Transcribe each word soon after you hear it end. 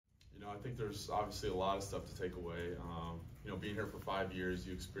I think there's obviously a lot of stuff to take away. Being here for 5 years,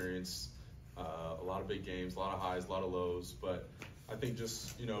 you experience a lot of big games, a lot of highs, a lot of lows. But I think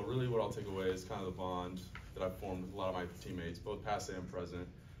just, really what I'll take away is kind of the bond that I've formed with a lot of my teammates, both past and present,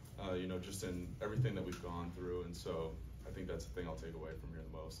 just in everything that we've gone through. And so I think that's the thing I'll take away from here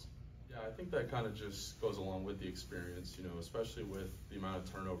the most. Yeah, I think that kind of just goes along with the experience, especially with the amount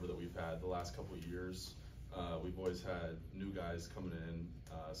of turnover that we've had the last couple of years. We've always had new guys coming in,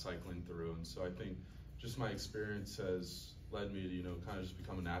 cycling through, and so I think just my experience has led me to, kind of just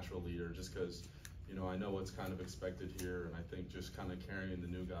become a natural leader, just because, I know what's kind of expected here, and I think just kind of carrying the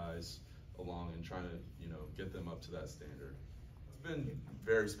new guys along and trying to, get them up to that standard. It's been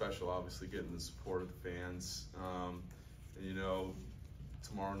very special, obviously, getting the support of the fans, and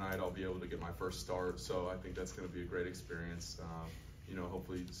tomorrow night I'll be able to get my first start, so I think that's going to be a great experience.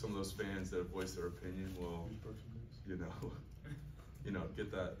 Hopefully some of those fans that have voiced their opinion will,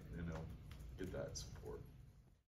 get that support.